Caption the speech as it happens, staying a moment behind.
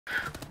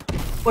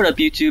What up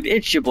YouTube,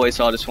 it's your boy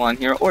Sawdust1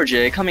 here, or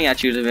Jay, coming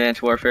at you with an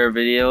Advanced Warfare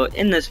video.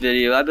 In this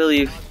video, I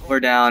believe we're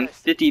down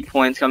 50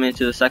 points coming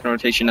into the second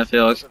rotation of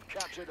hills.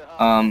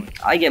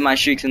 I get my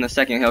streaks in the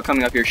second hill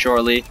coming up here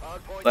shortly,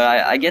 but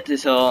I get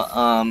this hill,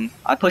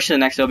 I push to the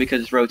next hill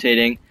because it's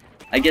rotating.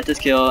 I get this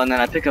kill, and then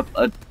I pick up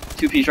a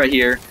two-piece right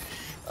here.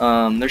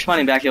 They're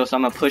spawning back hill, so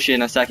I'm going to push it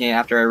in a second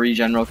after I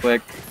regen real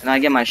quick, and I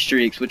get my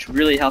streaks, which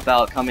really help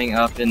out coming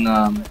up in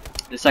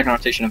the second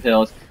rotation of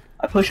hills.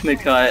 I push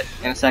mid-cut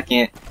in a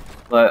second,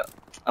 but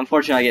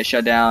unfortunately I get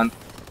shut down.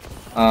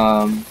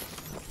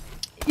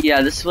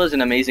 Yeah, this was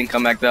an amazing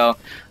comeback though.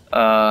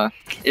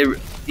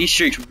 These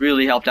streaks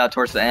really helped out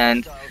towards the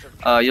end.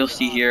 You'll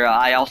see here,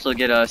 I also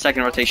get a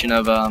second rotation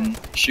of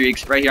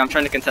streaks. Right here I'm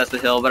trying to contest the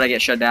hill, but I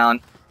get shut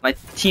down. My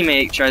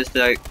teammate tries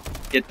to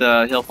get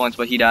the hill points,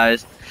 but he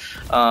dies.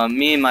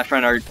 Me and my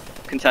friend are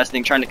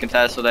trying to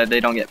contest so that they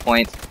don't get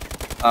points.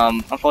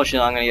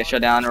 Unfortunately I'm going to get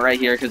shut down right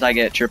here because I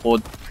get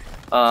tripled.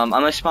 I'm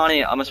gonna spawn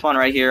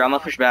right here. I'm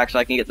gonna push back so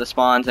I can get the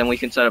spawns and we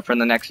can set up for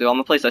the next hill. I'm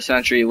gonna place a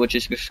sentry, which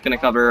is just gonna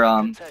cover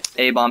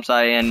A bomb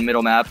site and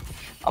middle map.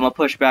 I'm gonna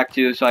push back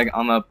too, so I'm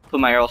gonna put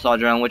my aerosol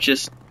drone, which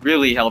just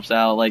really helps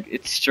out. Like,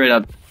 it straight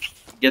up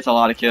gets a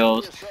lot of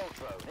kills.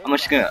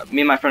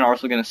 Me and my friend are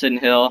also gonna sit in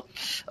hill,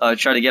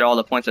 try to get all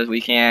the points as we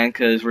can,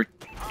 because we're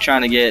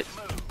trying to get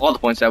all the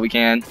points that we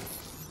can.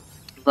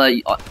 But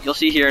you'll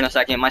see here in a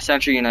second, my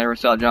sentry and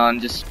aerosol drone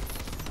just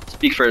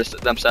speak for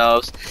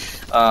themselves.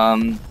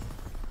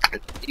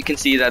 You can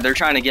see that they're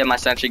trying to get my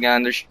sentry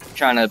gun. They're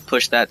trying to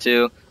push that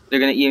too. They're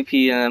gonna EMP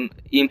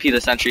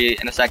the sentry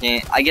in a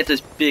second. I get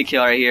this big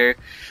kill right here.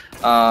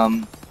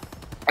 I'm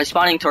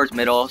spawning towards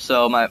middle,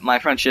 so my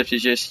front shift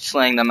is just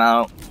slaying them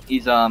out.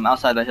 He's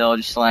outside the hill,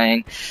 just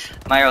slaying.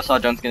 My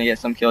aerosol drone's gonna get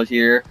some kills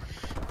here.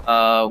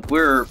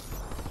 We're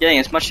getting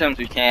as much time as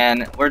we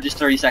can. We're just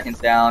 30 seconds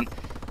down.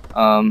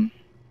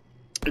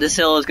 This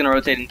hill is going to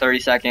rotate in 30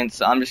 seconds.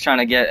 So I'm just trying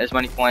to get as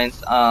many points.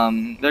 They're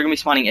going to be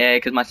spawning A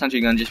because my sentry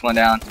gun just went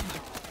down.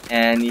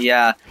 And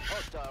yeah,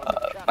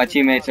 my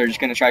teammates are just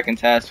going to try to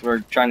contest. We're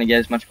trying to get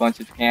as much points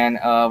as we can.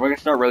 We're going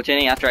to start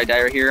rotating after I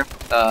die right here.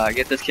 I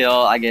get this kill.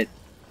 I get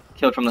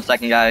killed from the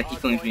second guy. He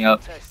cleans me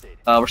up.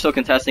 We're still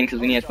contesting because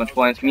we need as much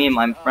points. Me and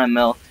my friend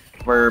Mill,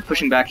 we're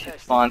pushing back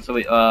spawn so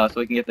we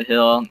can get the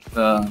hill,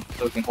 so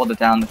we can hold it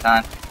down the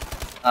time.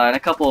 In a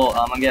couple,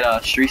 I'm going to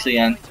get streaks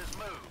again.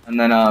 And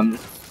then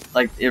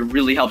like, it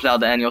really helps out at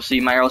the end. You'll see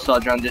my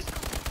aerosol drone just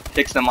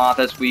picks them off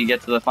as we get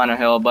to the final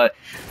hill, but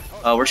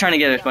we're trying to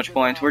get as much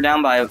points. We're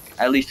down by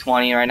at least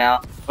 20 right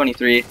now,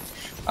 23.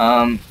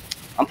 I'm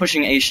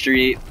pushing A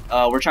Street.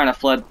 We're trying to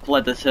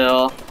flood this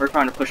hill. We're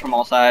trying to push from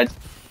all sides.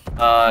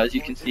 As you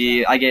can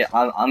see,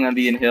 I'm gonna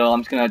be in hill. I'm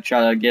just gonna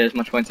try to get as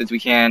much points as we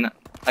can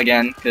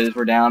again because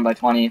we're down by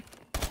 20.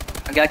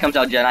 A guy comes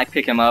out jet. I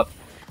pick him up.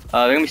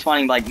 They're gonna be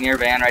spawning like near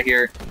van right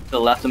here to the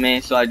left of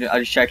me, so I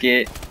just check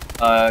it.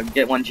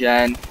 Get one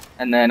gen,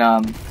 and then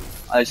I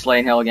just lay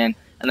in hill again.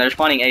 And they're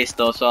spawning A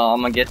still, so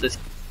I'm gonna get this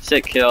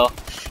sick kill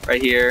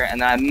right here,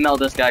 and then I melt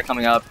this guy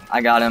coming up.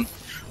 I got him.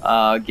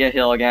 Get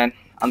hill again.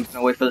 I'm just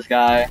gonna wait for this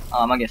guy.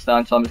 I'm gonna get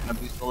stunned, so I'm just gonna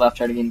boost to the left,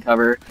 try to gain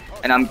cover.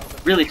 And I'm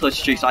really close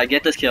to streak, so I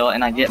get this kill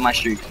and I get my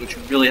streaks, which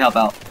would really help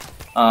out.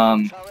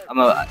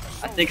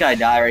 I think I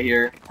die right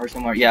here or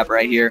somewhere. Yeah,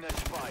 right here.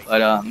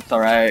 But it's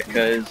alright,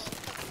 cause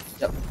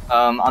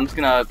I'm just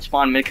gonna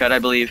spawn mid cut, I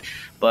believe.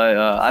 But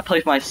I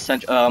placed my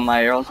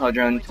aerosol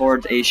drone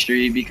towards A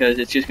Street because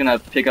it's just gonna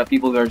pick up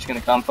people who are just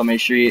gonna come from A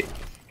Street,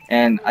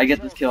 and I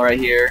get this kill right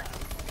here.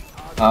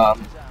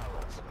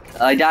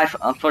 I died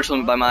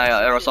unfortunately by my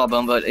aerosol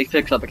bomb, but it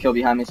picks up a kill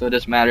behind me, so it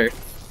doesn't matter.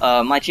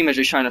 My team is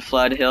just trying to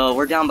flood hill.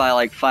 We're down by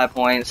like 5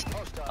 points.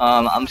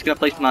 I'm just gonna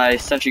place my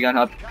sentry gun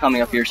up,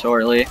 coming up here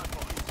shortly.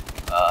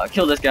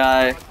 Kill this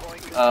guy.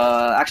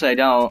 Actually, I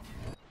don't.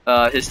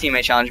 His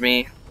teammate challenged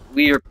me.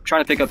 We are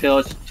trying to pick up hill.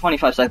 It's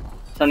 75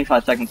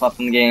 seconds left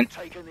in the game.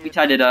 We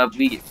tied it up.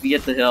 We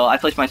get the hill. I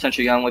placed my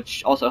sentry gun,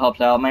 which also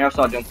helps out. My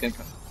aerosol gun's gonna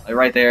come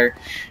right there.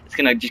 It's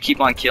gonna just keep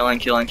on killing.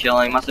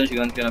 My sentry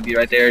gun's gonna be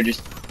right there,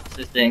 just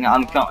assisting.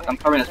 I'm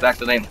covering this back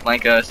so they don't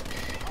flank us.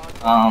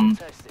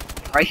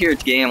 Right here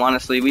it's game.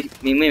 Honestly, we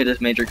made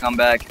this major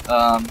comeback.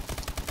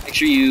 Make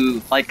sure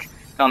you like,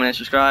 comment, and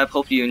subscribe.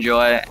 Hope you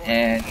enjoy,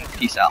 and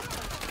peace out.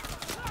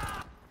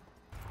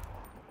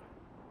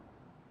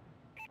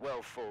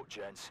 Well fought,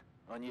 gents.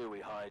 I knew we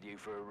hired you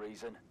for a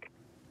reason.